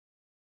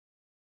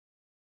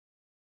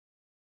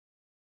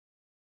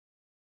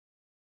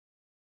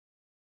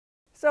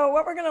So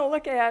what we're going to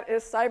look at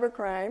is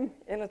cybercrime,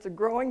 and it's a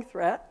growing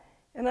threat.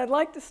 And I'd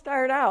like to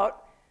start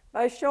out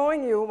by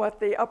showing you what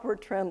the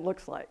upward trend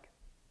looks like.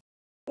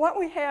 What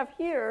we have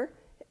here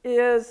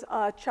is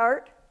a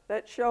chart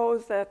that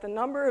shows that the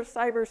number of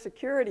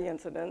cybersecurity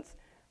incidents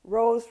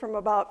rose from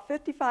about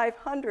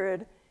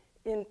 5,500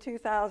 in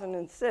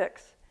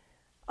 2006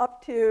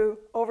 up to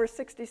over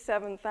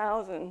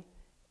 67,000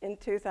 in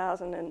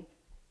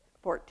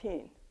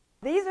 2014.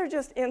 These are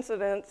just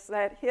incidents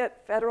that hit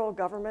federal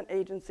government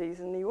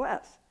agencies in the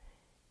US.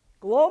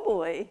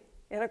 Globally,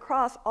 and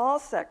across all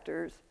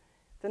sectors,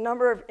 the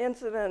number of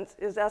incidents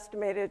is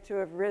estimated to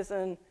have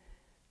risen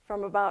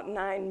from about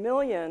 9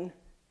 million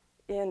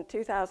in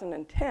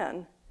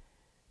 2010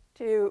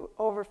 to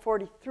over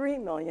 43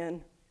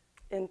 million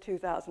in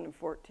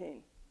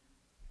 2014.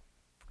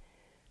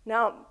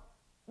 Now,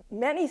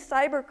 many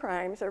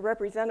cybercrimes are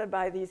represented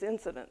by these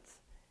incidents.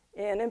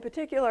 And in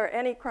particular,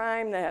 any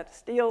crime that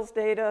steals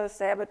data,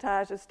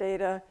 sabotages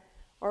data,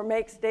 or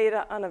makes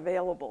data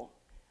unavailable.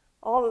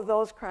 All of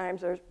those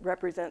crimes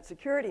represent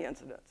security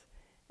incidents.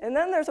 And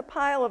then there's a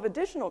pile of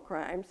additional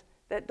crimes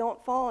that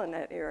don't fall in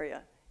that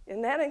area.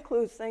 And that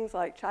includes things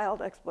like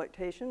child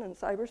exploitation in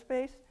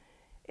cyberspace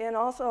and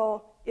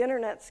also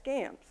internet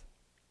scams.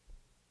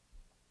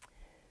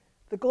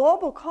 The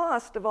global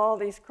cost of all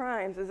these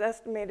crimes is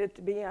estimated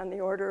to be on the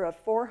order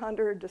of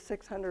 $400 to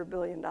 $600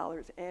 billion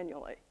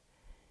annually.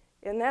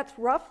 And that's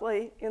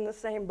roughly in the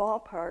same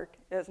ballpark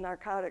as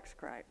narcotics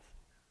crimes.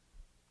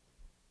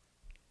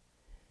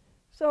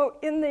 So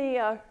in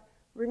the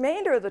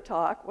remainder of the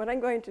talk, what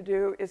I'm going to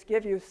do is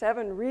give you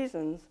 7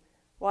 reasons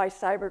why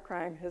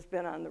cybercrime has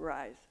been on the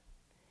rise.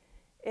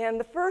 And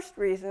the first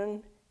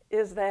reason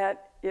is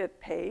that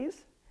it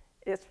pays,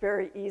 it's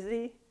very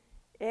easy,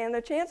 and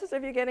the chances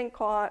of you getting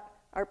caught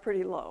are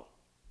pretty low.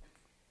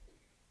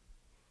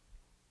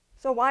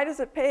 So why does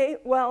it pay?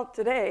 Well,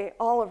 today,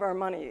 all of our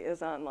money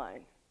is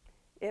online.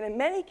 And in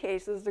many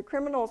cases, the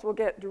criminals will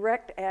get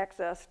direct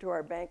access to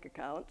our bank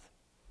accounts,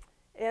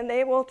 and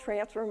they will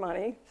transfer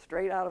money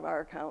straight out of our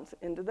accounts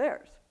into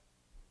theirs.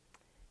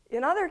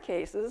 In other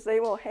cases, they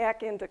will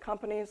hack into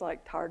companies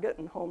like Target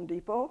and Home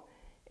Depot,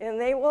 and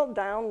they will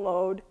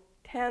download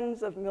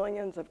tens of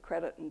millions of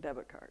credit and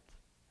debit cards.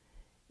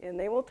 And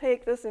they will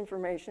take this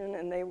information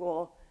and they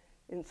will,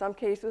 in some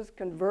cases,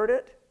 convert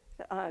it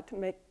to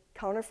make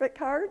counterfeit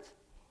cards,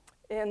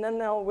 and then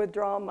they'll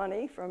withdraw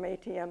money from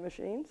ATM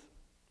machines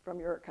from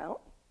your account.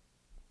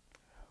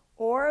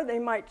 Or they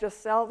might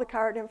just sell the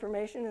card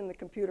information in the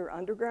computer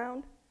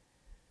underground,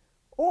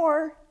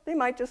 or they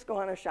might just go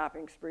on a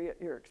shopping spree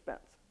at your expense.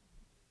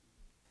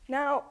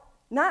 Now,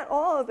 not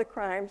all of the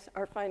crimes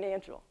are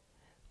financial.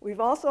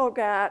 We've also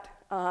got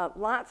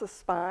lots of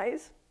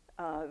spies.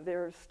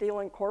 They're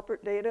stealing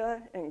corporate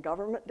data and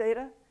government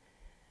data.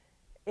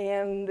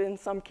 And in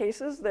some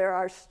cases, there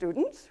are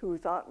students who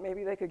thought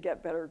maybe they could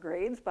get better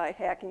grades by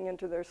hacking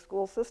into their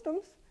school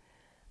systems.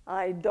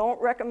 I don't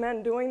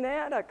recommend doing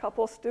that. A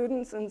couple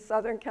students in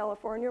Southern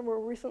California were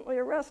recently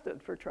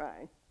arrested for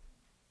trying.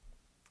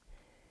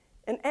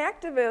 And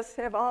activists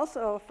have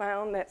also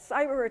found that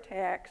cyber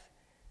attacks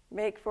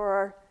make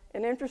for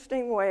an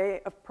interesting way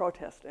of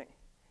protesting.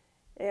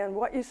 And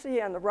what you see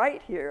on the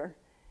right here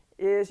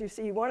is you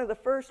see one of the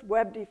first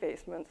web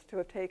defacements to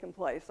have taken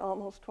place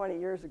almost 20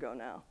 years ago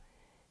now.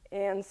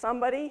 And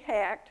somebody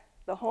hacked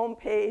the home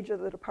page of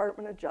the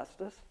Department of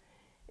Justice,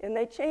 and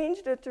they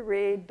changed it to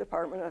read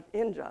Department of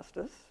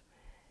Injustice,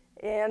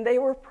 and they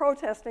were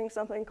protesting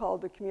something called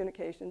the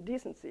Communication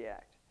Decency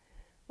Act.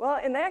 Well,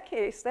 in that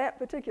case, that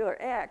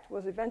particular act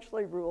was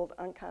eventually ruled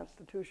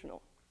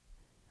unconstitutional.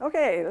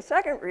 Okay, the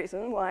second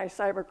reason why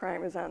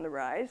cybercrime is on the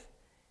rise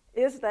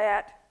is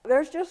that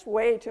there's just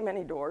way too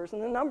many doors,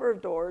 and the number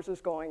of doors is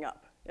going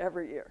up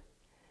every year.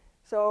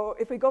 So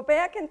if we go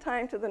back in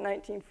time to the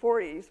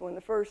 1940s, when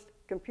the first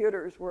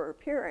computers were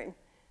appearing,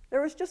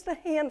 there was just a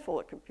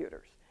handful of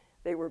computers.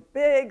 They were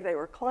big, they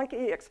were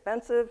clunky,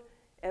 expensive,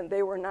 and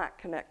they were not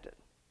connected.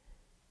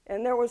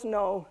 And there was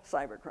no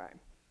cybercrime.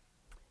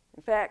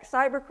 In fact,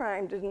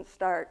 cybercrime didn't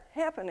start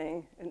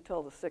happening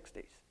until the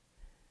 60s.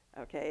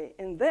 Okay,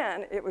 and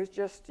then it was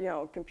just,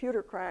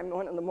 computer crime,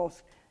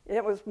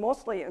 it was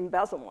mostly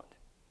embezzlement,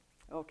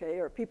 okay,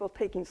 or people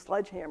taking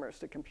sledgehammers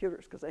to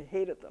computers because they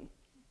hated them.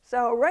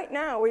 So right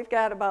now, we've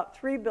got about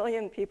 3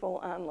 billion people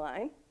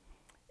online,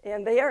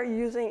 and they are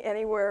using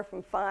anywhere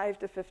from 5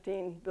 to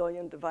 15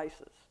 billion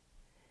devices.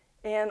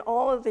 And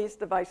all of these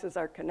devices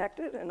are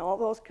connected, and all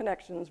those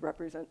connections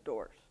represent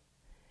doors.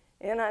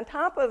 And on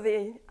top of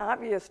the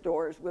obvious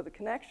doors with the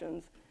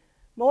connections,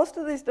 most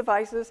of these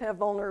devices have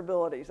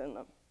vulnerabilities in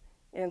them.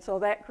 And so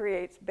that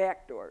creates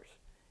backdoors,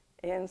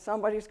 and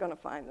somebody's going to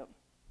find them.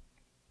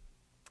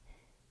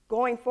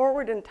 Going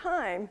forward in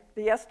time,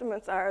 the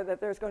estimates are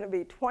that there's going to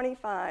be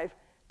 25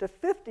 to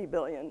 50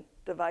 billion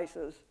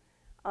devices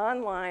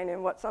online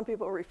in what some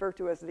people refer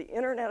to as the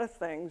Internet of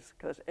Things,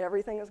 because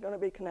everything is going to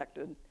be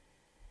connected.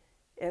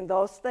 And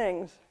those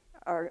things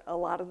are, a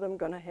lot of them,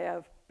 going to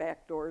have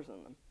backdoors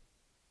in them.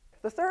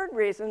 The third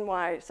reason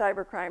why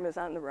cybercrime is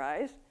on the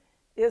rise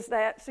is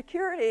that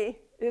security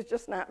is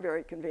just not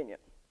very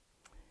convenient.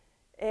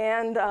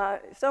 And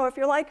so if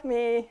you're like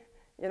me,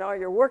 you know,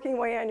 you're working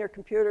away on your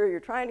computer, you're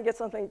trying to get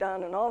something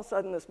done, and all of a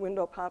sudden this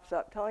window pops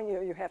up telling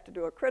you you have to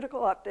do a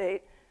critical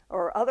update,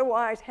 or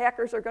otherwise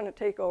hackers are going to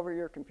take over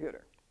your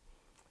computer.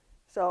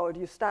 So do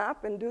you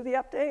stop and do the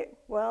update?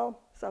 Well,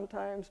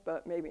 sometimes,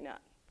 but maybe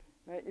not.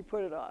 Right? You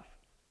put it off.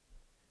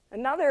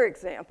 Another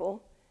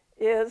example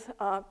is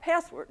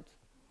passwords.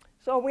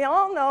 So we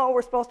all know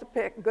we're supposed to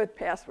pick good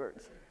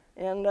passwords.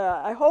 And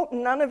I hope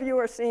none of you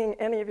are seeing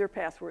any of your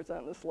passwords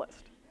on this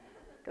list,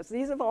 because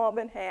these have all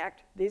been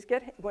hacked. These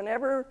get,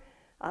 whenever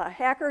a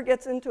hacker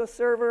gets into a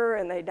server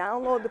and they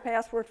download the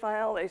password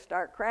file, they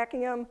start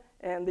cracking them,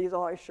 and these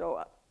always show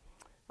up.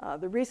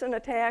 The recent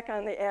attack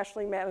on the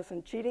Ashley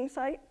Madison cheating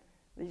site,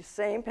 these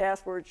same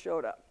passwords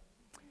showed up.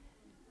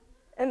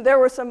 And there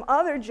were some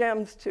other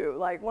gems too,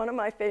 like one of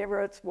my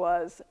favorites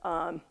was,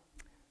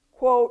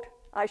 quote,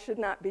 "I should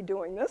not be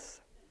doing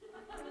this."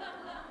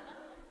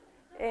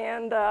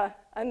 And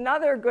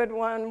another good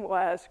one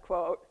was,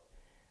 quote,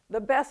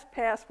 "the best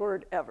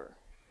password ever."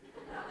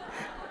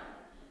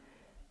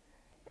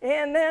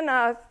 And then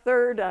a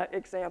third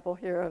example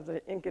here of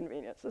the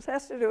inconvenience. This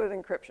has to do with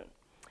encryption.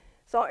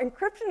 So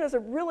encryption is a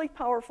really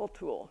powerful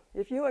tool.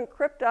 If you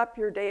encrypt up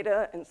your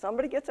data and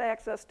somebody gets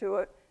access to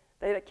it,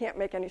 they can't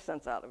make any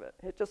sense out of it.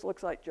 It just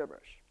looks like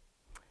gibberish.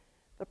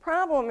 The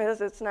problem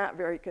is it's not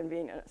very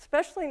convenient,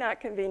 especially not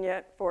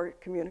convenient for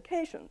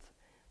communications.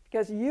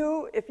 Because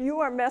if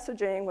you are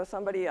messaging with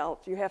somebody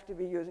else, you have to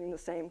be using the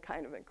same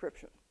kind of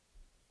encryption.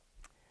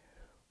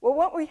 Well,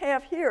 what we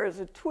have here is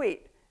a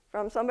tweet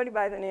from somebody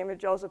by the name of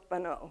Joseph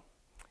Bonneau.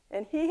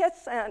 And he had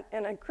sent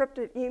an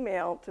encrypted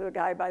email to a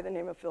guy by the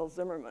name of Phil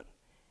Zimmerman.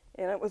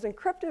 And it was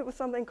encrypted with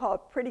something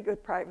called Pretty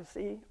Good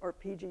Privacy, or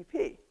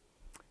PGP.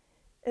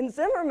 And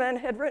Zimmerman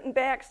had written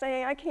back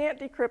saying, "I can't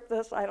decrypt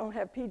this. I don't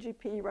have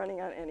PGP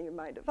running on any of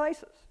my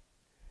devices."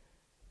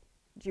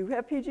 Do you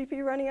have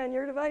PGP running on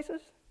your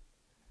devices?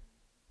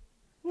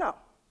 No,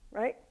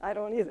 right? I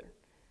don't either.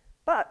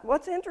 But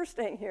what's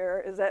interesting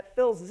here is that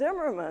Phil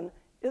Zimmerman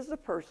is the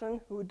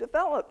person who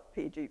developed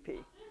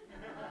PGP.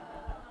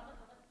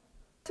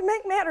 To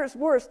make matters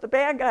worse, the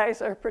bad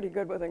guys are pretty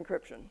good with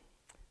encryption.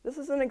 This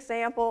is an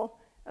example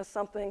of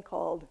something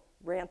called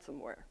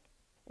ransomware.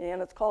 And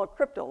it's called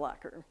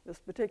CryptoLocker, this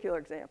particular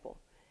example.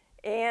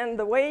 And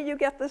the way you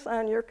get this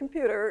on your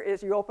computer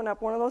is you open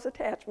up one of those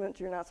attachments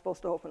you're not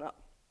supposed to open up.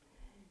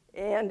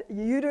 And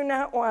you do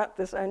not want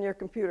this on your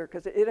computer,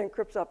 because it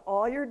encrypts up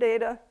all your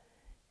data,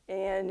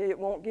 and it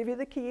won't give you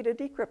the key to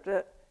decrypt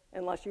it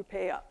unless you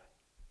pay up.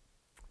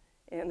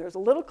 And there's a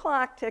little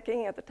clock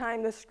ticking. At the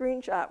time this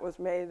screenshot was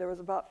made, there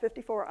was about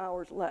 54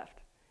 hours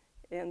left.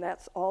 And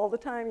that's all the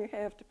time you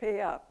have to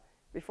pay up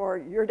before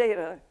your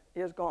data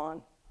is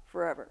gone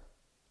forever.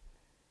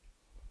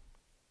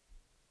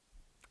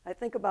 I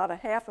think about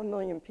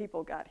 500,000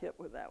 people got hit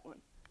with that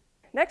one.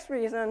 Next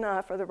reason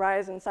for the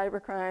rise in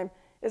cybercrime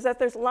is that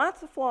there's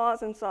lots of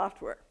flaws in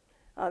software.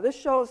 This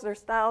shows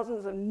there's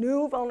thousands of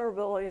new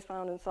vulnerabilities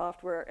found in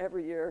software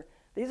every year.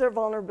 These are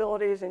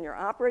vulnerabilities in your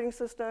operating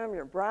system,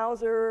 your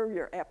browser,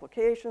 your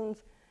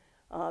applications.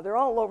 They're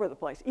all over the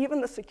place.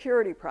 Even the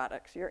security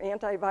products, your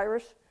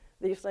antivirus,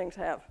 these things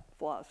have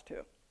flaws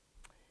too.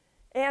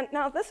 And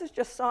now this is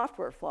just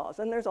software flaws,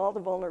 and there's all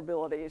the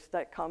vulnerabilities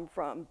that come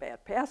from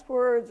bad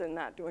passwords and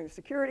not doing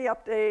security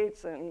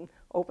updates and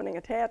opening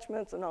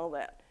attachments and all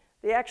that.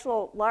 The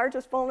actual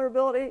largest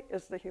vulnerability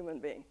is the human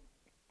being.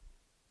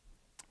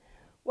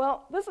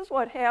 Well, this is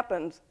what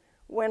happens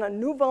when a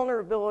new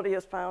vulnerability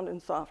is found in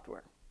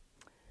software.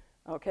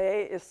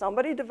 Okay, is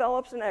somebody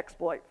develops an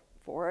exploit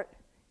for it,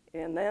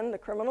 and then the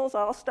criminals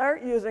all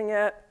start using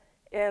it,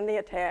 and the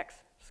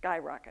attacks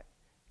skyrocket.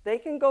 They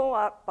can go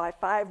up by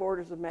 5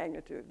 orders of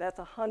magnitude. That's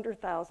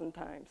 100,000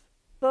 times.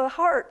 The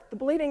heart, the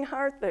bleeding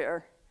heart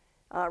there,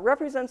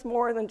 represents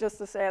more than just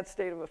the sad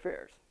state of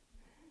affairs.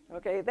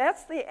 Okay,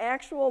 that's the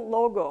actual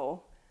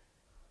logo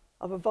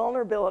of a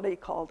vulnerability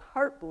called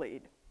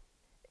Heartbleed.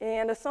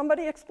 And if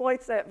somebody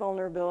exploits that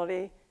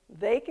vulnerability,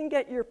 they can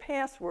get your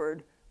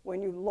password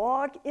when you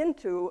log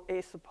into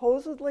a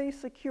supposedly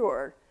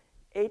secure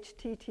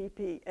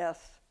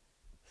HTTPS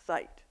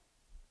site.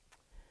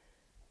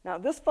 Now,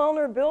 this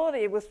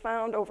vulnerability was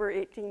found over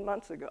 18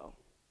 months ago.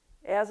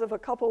 As of a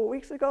couple of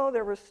weeks ago,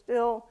 there were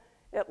still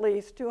at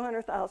least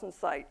 200,000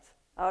 sites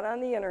out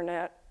on the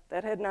internet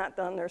that had not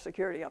done their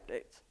security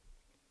updates.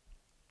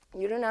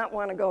 You do not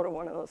want to go to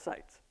one of those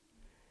sites.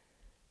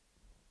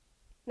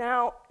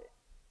 Now,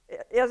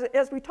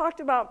 as we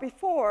talked about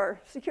before,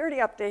 security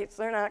updates,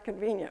 they're not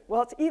convenient.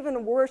 Well, it's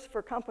even worse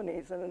for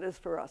companies than it is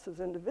for us as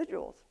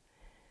individuals.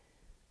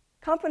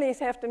 Companies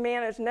have to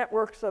manage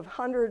networks of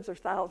hundreds or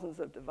thousands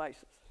of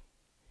devices.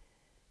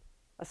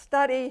 A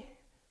study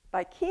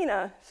by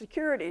Kina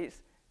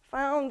Securities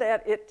found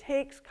that it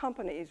takes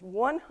companies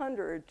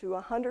 100 to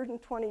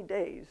 120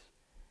 days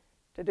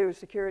to do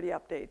security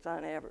updates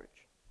on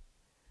average.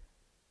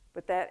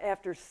 But that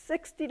after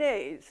 60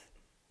 days,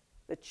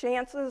 the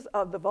chances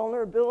of the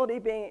vulnerability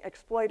being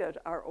exploited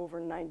are over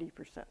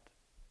 90%.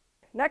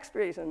 Next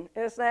reason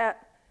is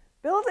that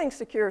Building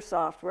secure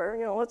software,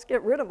 let's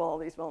get rid of all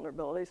these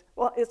vulnerabilities.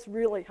 Well, it's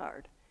really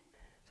hard.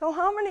 So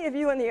how many of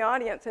you in the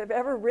audience have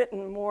ever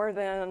written more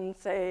than,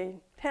 say,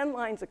 10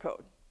 lines of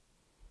code?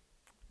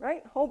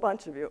 Right? A whole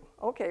bunch of you.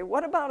 Okay,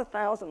 what about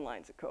 1,000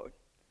 lines of code?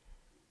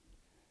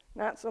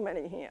 Not so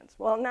many hands.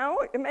 Well, now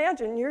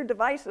imagine your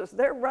devices,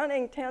 they're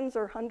running tens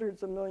or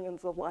hundreds of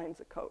millions of lines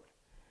of code.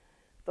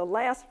 The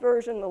latest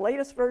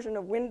version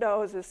of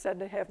Windows is said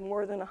to have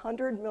more than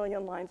 100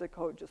 million lines of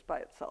code just by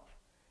itself.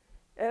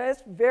 And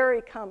it's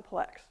very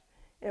complex.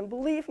 And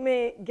believe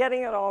me,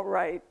 getting it all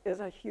right is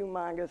a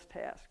humongous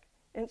task.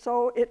 And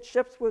so it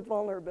ships with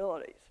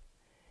vulnerabilities.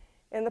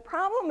 And the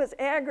problem is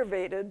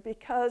aggravated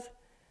because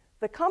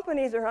the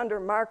companies are under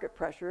market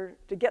pressure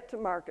to get to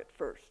market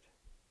first.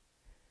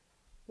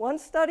 One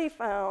study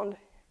found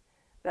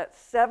that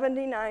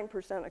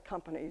 79% of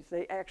companies,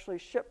 they actually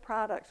ship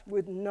products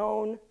with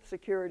known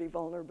security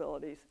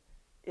vulnerabilities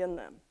in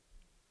them.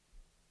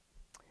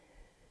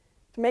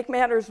 To make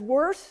matters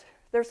worse,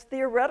 there's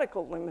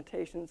theoretical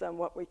limitations on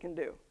what we can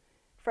do.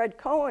 Fred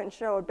Cohen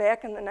showed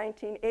back in the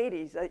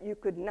 1980s that you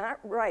could not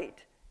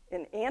write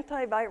an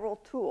antiviral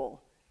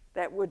tool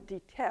that would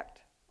detect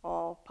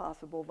all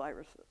possible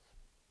viruses.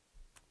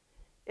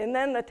 And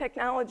then the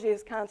technology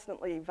is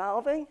constantly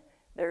evolving.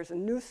 There's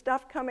new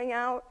stuff coming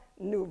out,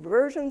 new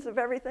versions of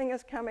everything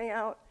is coming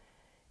out,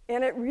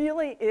 and it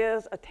really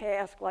is a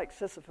task like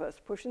Sisyphus,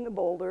 pushing the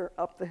boulder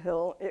up the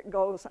hill. It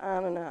goes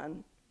on and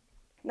on.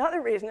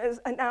 Another reason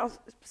is, now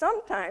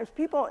sometimes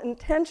people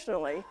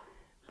intentionally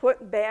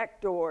put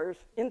backdoors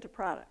into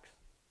products,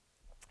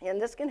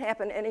 and this can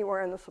happen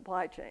anywhere in the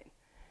supply chain.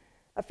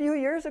 A few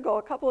years ago,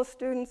 a couple of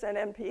students at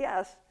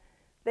MPS,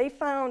 they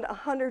found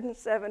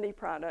 170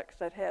 products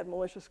that had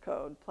malicious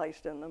code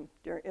placed in them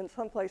in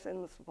some place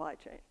in the supply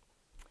chain.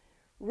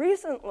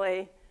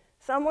 Recently,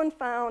 someone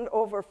found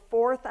over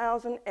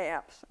 4,000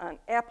 apps on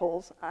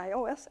Apple's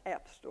iOS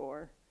App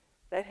Store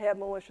that had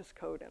malicious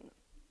code in them.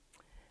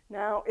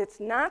 Now, it's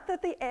not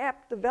that the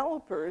app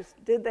developers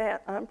did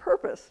that on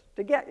purpose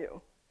to get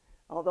you,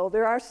 although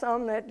there are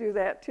some that do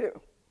that too.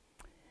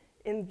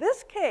 In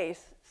this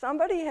case,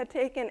 somebody had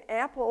taken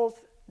Apple's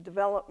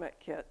development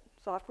kit,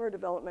 software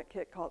development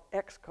kit called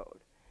Xcode.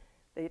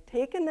 They had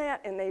taken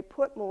that and they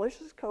put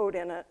malicious code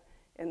in it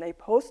and they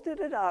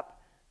posted it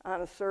up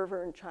on a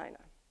server in China.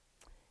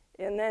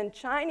 And then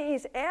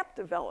Chinese app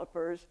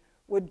developers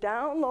would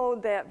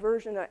download that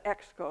version of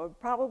Xcode,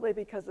 probably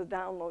because the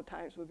download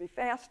times would be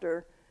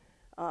faster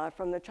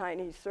from the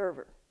Chinese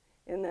server.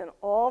 And then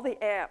all the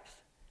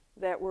apps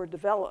that were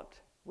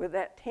developed with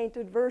that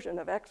tainted version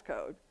of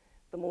Xcode,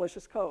 the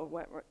malicious code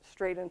went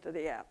straight into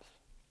the apps.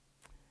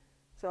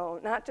 So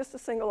not just to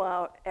single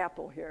out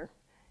Apple here,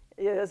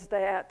 is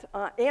that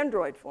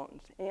Android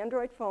phones.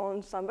 Android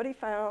phones, somebody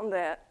found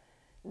that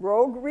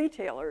rogue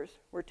retailers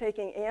were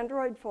taking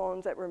Android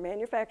phones that were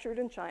manufactured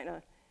in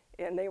China,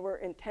 and they were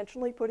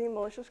intentionally putting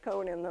malicious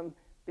code in them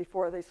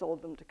before they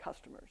sold them to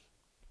customers.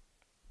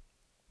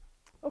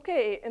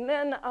 Okay, and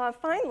then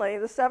finally,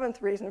 the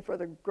seventh reason for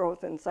the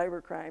growth in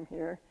cybercrime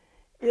here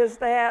is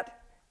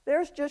that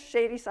there's just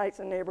shady sites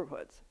in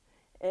neighborhoods.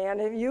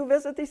 And if you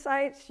visit these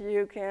sites,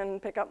 you can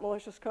pick up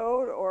malicious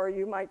code, or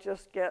you might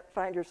just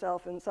find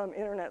yourself in some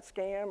internet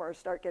scam, or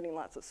start getting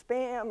lots of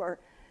spam, or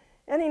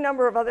any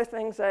number of other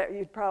things that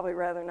you'd probably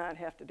rather not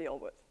have to deal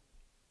with.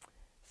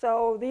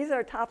 So these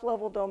are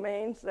top-level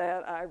domains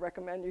that I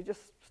recommend you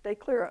just stay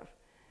clear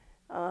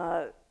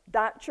of.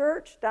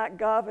 .church,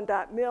 .gov,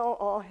 and .mil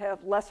all have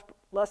less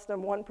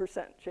than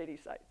 1% shady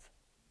sites.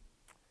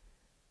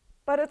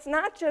 But it's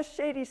not just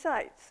shady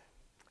sites.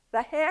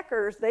 The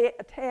hackers, they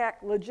attack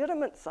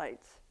legitimate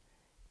sites,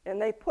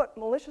 and they put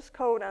malicious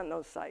code on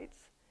those sites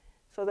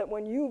so that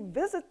when you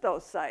visit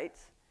those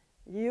sites,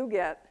 you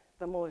get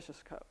the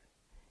malicious code.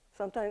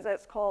 Sometimes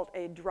that's called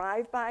a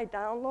drive-by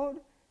download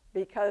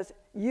because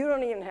you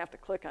don't even have to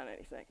click on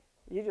anything.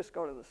 You just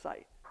go to the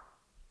site.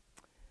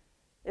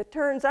 It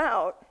turns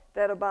out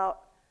that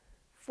about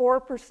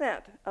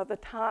 4% of the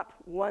top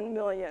 1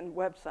 million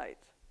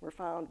websites were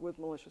found with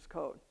malicious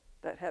code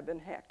that had been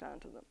hacked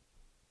onto them.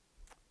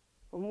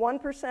 And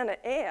 1%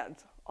 of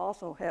ads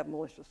also have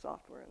malicious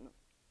software in them.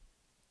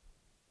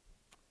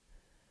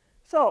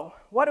 So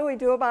what do we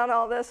do about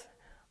all this?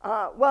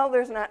 Well,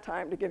 there's not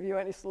time to give you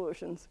any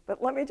solutions,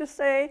 but let me just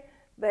say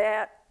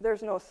that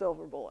there's no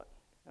silver bullet.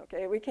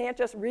 Okay, we can't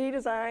just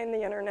redesign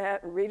the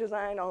internet and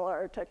redesign all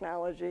our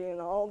technology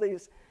and all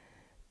these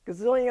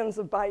gazillions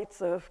of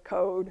bytes of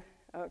code.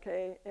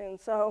 Okay, and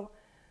so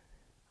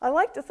I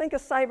like to think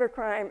of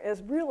cybercrime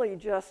as really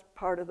just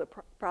part of the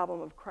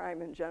problem of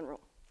crime in general.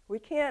 We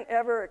can't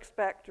ever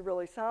expect to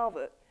really solve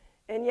it,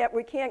 and yet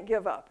we can't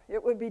give up.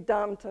 It would be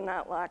dumb to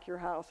not lock your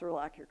house or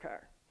lock your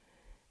car.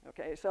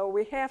 Okay, so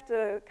we have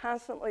to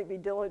constantly be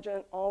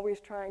diligent, always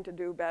trying to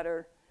do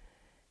better,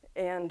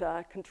 and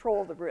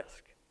control the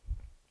risk.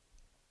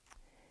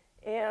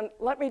 And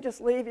let me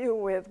just leave you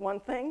with one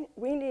thing.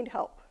 We need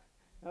help,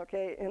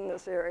 okay, in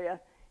this area.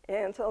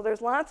 And so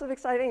there's lots of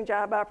exciting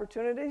job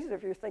opportunities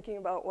if you're thinking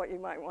about what you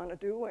might want to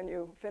do when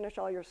you finish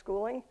all your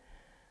schooling.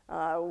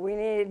 We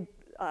need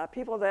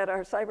people that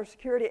are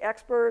cybersecurity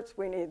experts.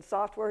 We need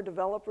software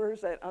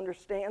developers that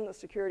understand the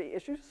security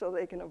issues so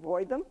they can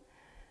avoid them.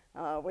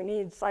 We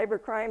need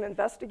cybercrime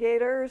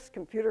investigators,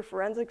 computer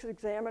forensics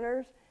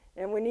examiners,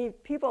 and we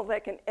need people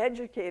that can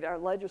educate our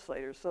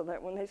legislators so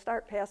that when they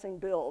start passing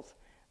bills,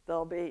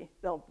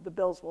 the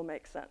bills will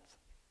make sense.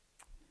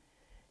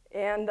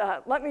 And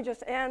let me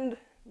just end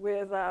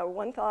with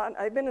one thought.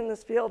 I've been in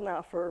this field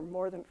now for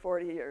more than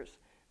 40 years,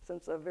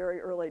 since the very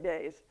early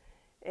days.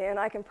 And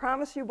I can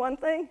promise you one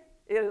thing,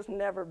 it is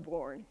never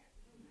boring.